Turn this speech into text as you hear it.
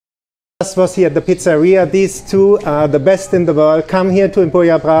Just was here at the pizzeria. These two are the best in the world. Come here to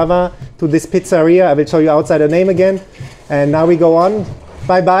Empuriabrava, to this pizzeria. I will show you outside the name again. And now we go on.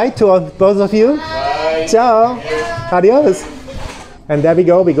 Bye-bye to both of you. Bye. Ciao. Adios. And there we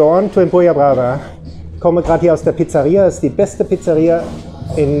go on to Empuriabrava. Ich komme gerade hier aus der Pizzeria. Das ist die beste Pizzeria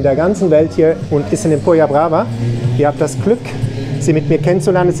in der ganzen Welt hier und ist in Empuriabrava. Ihr habt das Glück, sie mit mir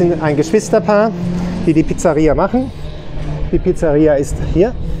kennenzulernen. Es sind ein Geschwisterpaar, die die Pizzeria machen. Die Pizzeria ist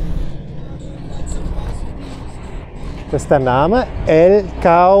hier. Das ist der Name, El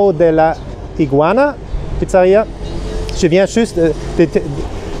Cao de la Iguana Pizzeria. Je viens juste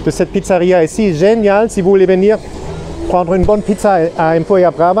de cette pizzeria ici, génial. Si vous voulez venir prendre une bonne pizza à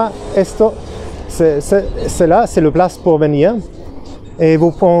Empuriabrava, esto, c'est là, c'est le place pour venir. Et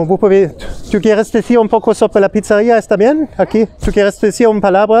vous pouvez, ¿tú quieres decir un poco sobre la pizzeria? ¿Está bien? Aquí. ¿Tú quieres decir una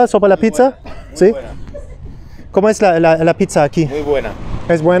palabra sobre la pizza? ¿Sí? ¿Cómo es la pizza aquí? Muy buena.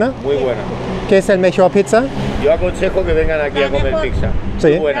 ¿Es buena? Muy buena. ¿Qué es el mejor pizza? Yo aconsejo que vengan aquí a comer pizza. Sí.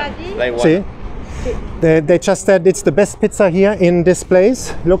 Muy buena, da igual. Sí. They just said it's the best pizza here in this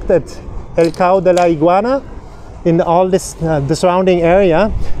place. Looked at El Cao de la Iguana in all this the surrounding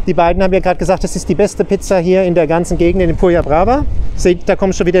area. Die beiden haben ja gerade gesagt, das ist die beste Pizza hier in der ganzen Gegend in Empuriabrava. Seht, da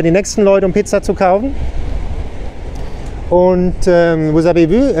kommen schon wieder die nächsten Leute, um Pizza zu kaufen. Und vous avez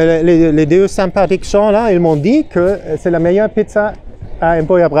vu, les deux sympathiques gens là, ils m'ont dit que c'est la meilleure pizza à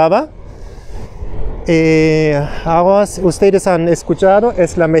Empuriabrava. Y ahora ustedes han escuchado,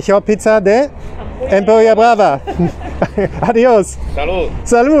 es la mejor pizza de Empuriabrava. Adiós. Salud.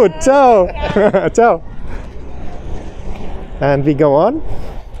 Salud. Ciao. Ciao. And we go on.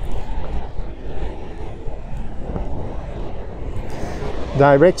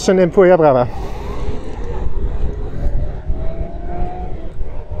 Direction Empuriabrava.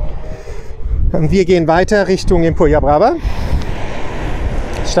 Und wir gehen weiter Richtung Empuriabrava,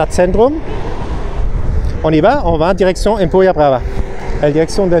 Stadtzentrum. On y va direction Empuriabrava, la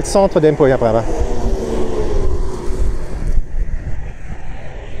direction del centre d'Empuriabrava.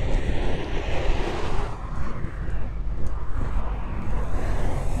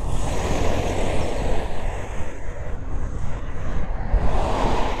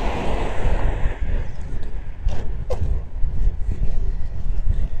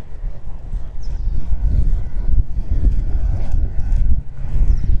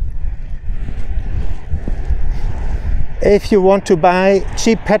 If you want to buy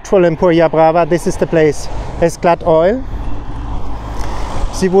cheap petrol in Empuriabrava, this is the place. Esclat Oil.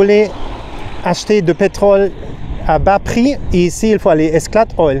 Si vous voulez acheter de pétrole à bas prix, ici il faut aller Esclat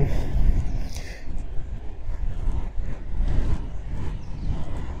Oil.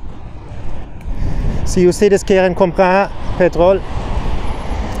 Si ustedes quieren comprar petrol,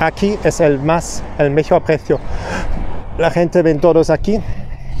 aquí es el mejor precio. La gente ven todos aquí.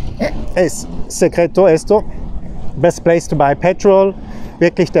 Es secreto esto. Best place to buy petrol,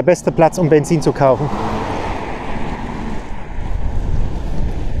 wirklich der beste Platz, um Benzin zu kaufen.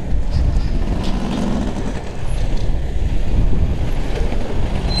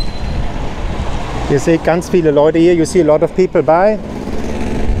 Ihr seht ganz viele Leute hier, you see a lot of people buy.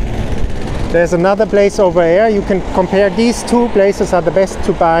 There's another place over here, you can compare these two places are the best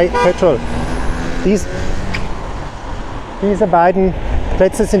to buy petrol. Diese beiden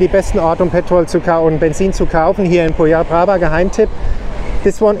Plätze sind die besten Orte, um Petrol und Benzin zu kaufen. Hier in Empuriabrava, Geheimtipp.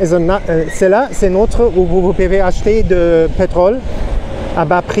 This one is c'est là, c'est notre où vous pouvez acheter de pétrole à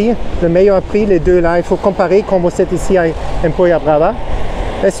bas prix, le meilleur prix, les deux là. Il faut comparer quand vous êtes ici à Empuriabrava.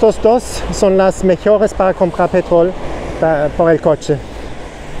 Estos dos son las mejores para comprar petrol por el coche.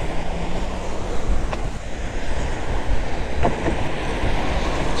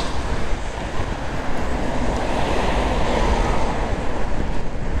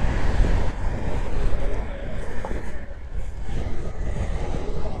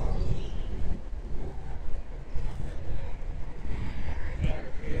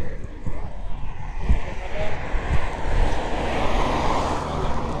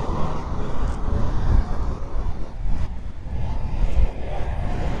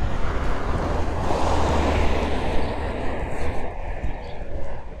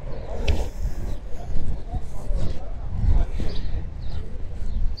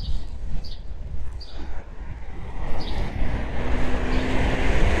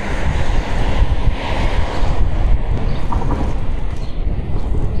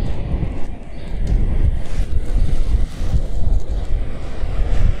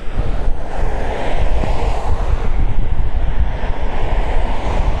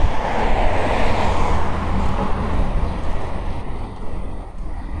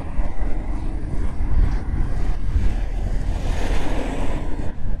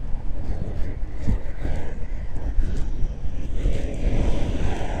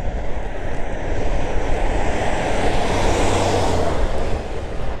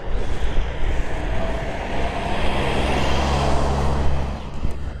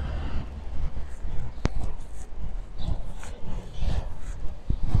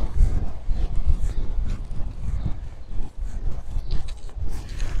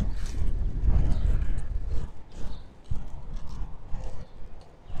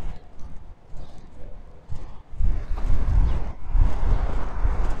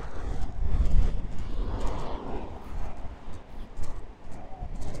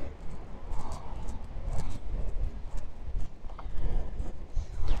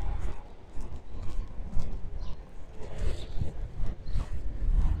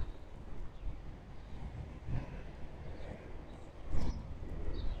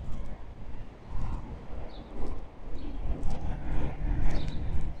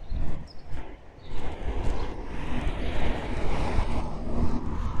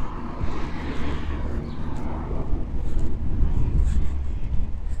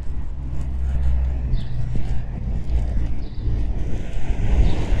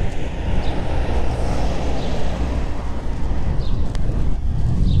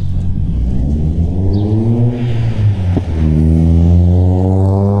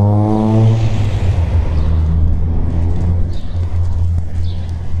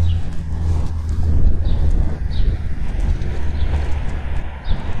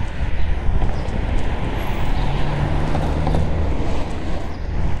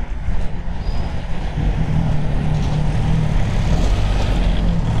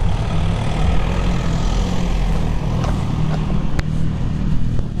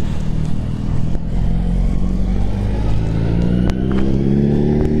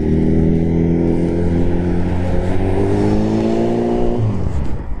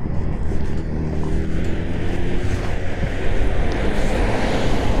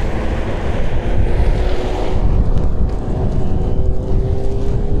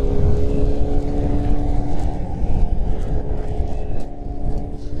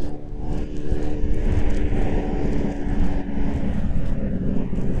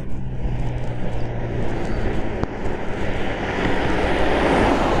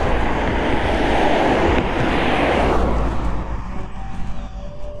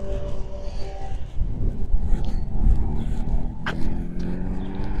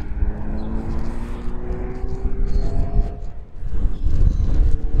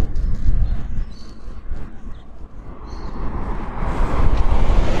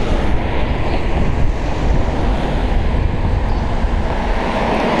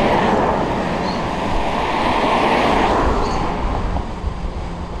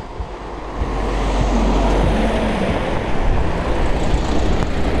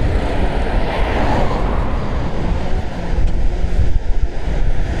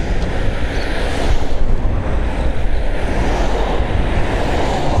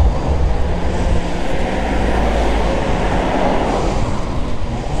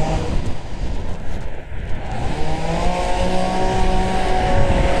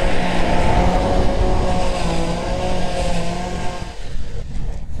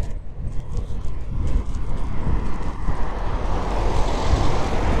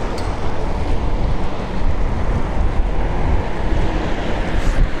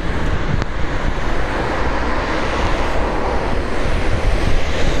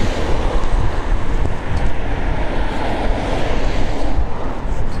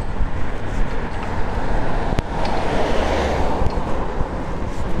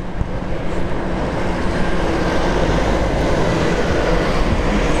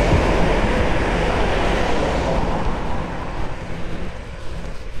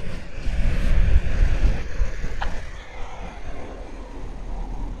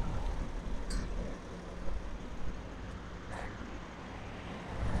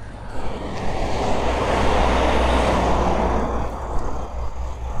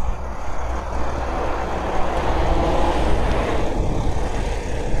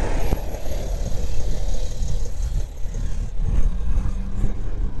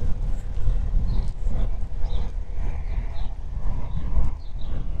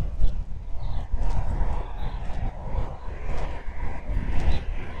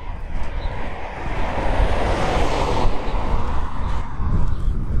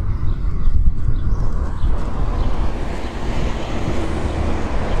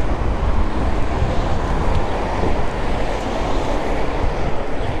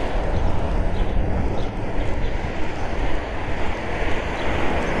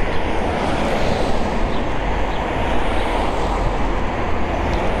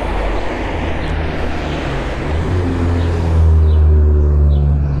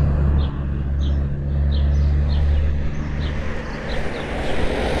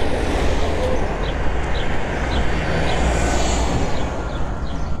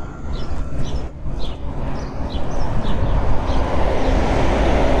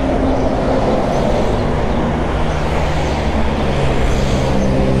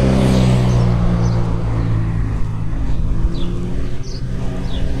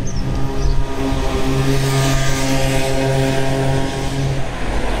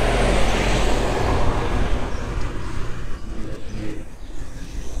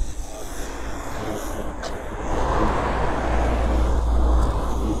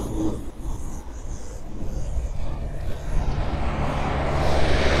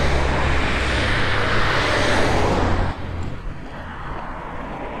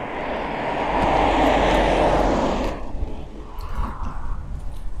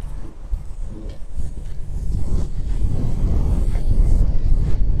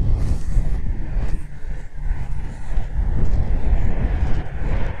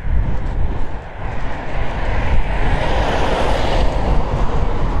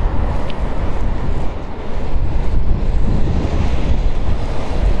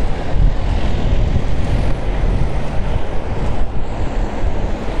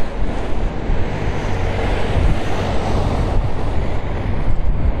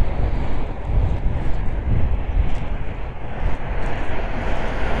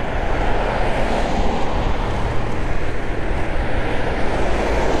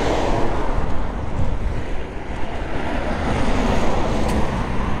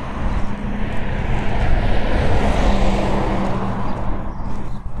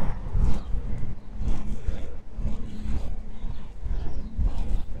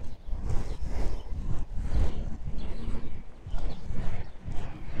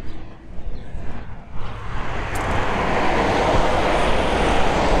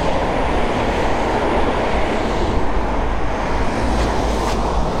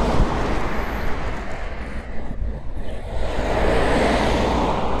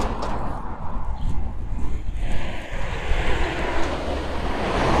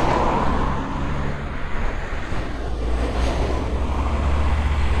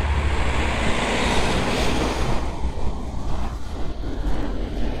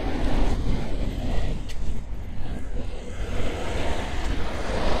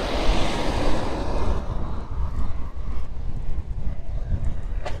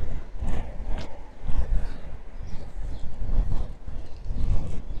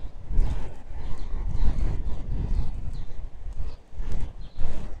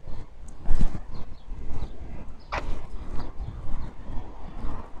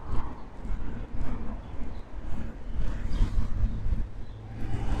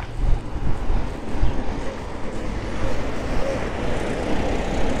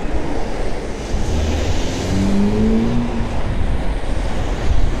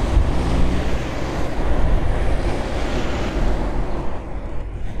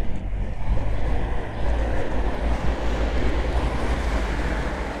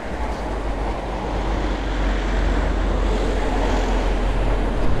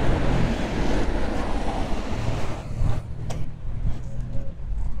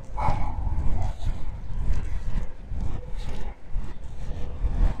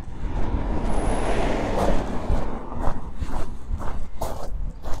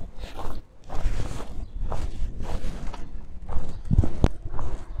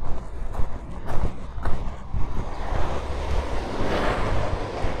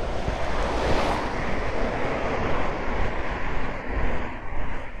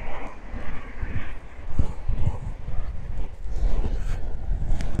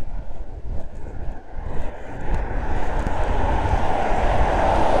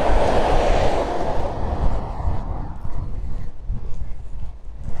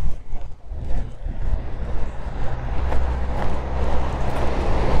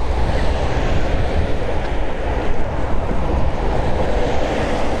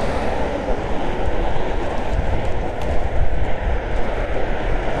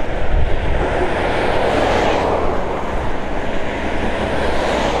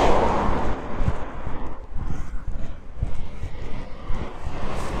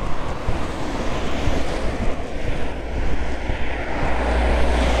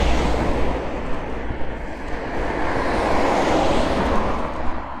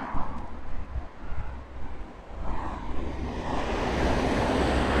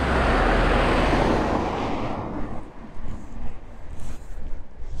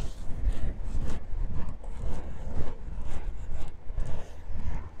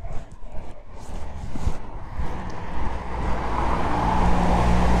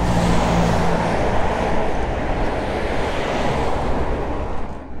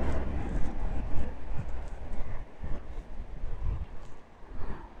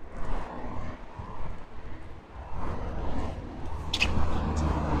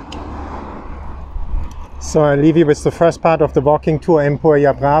 So I leave you with the first part of the walking tour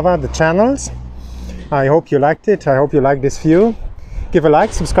Empuriabrava, the channels. I hope you liked it. I hope you like this view. Give a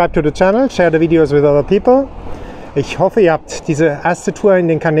like, subscribe to the channel, share the videos with other people. Ich hoffe, ihr habt diese erste Tour in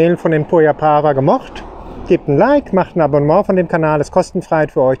den Kanälen von Empuriabrava gemocht. Gebt ein Like, macht ein Abonnement von dem Kanal, ist kostenfrei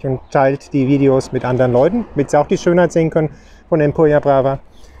für euch und teilt die Videos mit anderen Leuten, damit sie auch die Schönheit sehen können von Empuriabrava.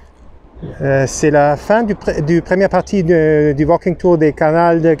 C'est la fin du première partie du walking tour des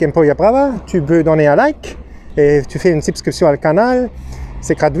canals d'Empuriabrava. Tu peux donner un like et tu fais une subscription au canal.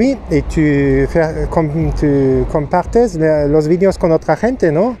 C'est gratuit et tu compartes los vídeos con otra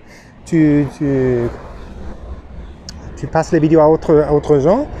gente, ¿no? Tu passes les vidéos à autres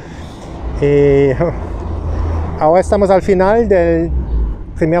gens. Et ahora estamos al final de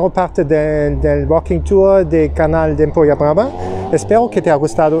la primera parte del walking tour del canal de Empuriabrava. Espero que te haya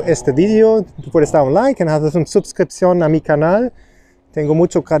gustado este video. Tú puedes dar un like y hacer una suscripción a mi canal. Tengo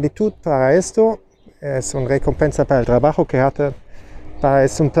mucha gratitud para esto. Es una recompensa para el trabajo que hace.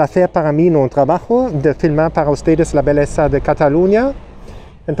 Es un placer para mí, no un trabajo, de filmar para ustedes la belleza de Catalunya.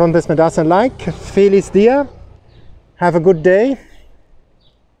 Entonces me das un like. Feliz día. Have a good day.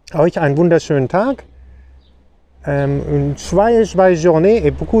 Euch einen wunderschönen Tag. Une joyeuse journée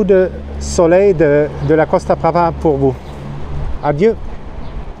et beaucoup de soleil de la Costa Brava pour vous. Adieu.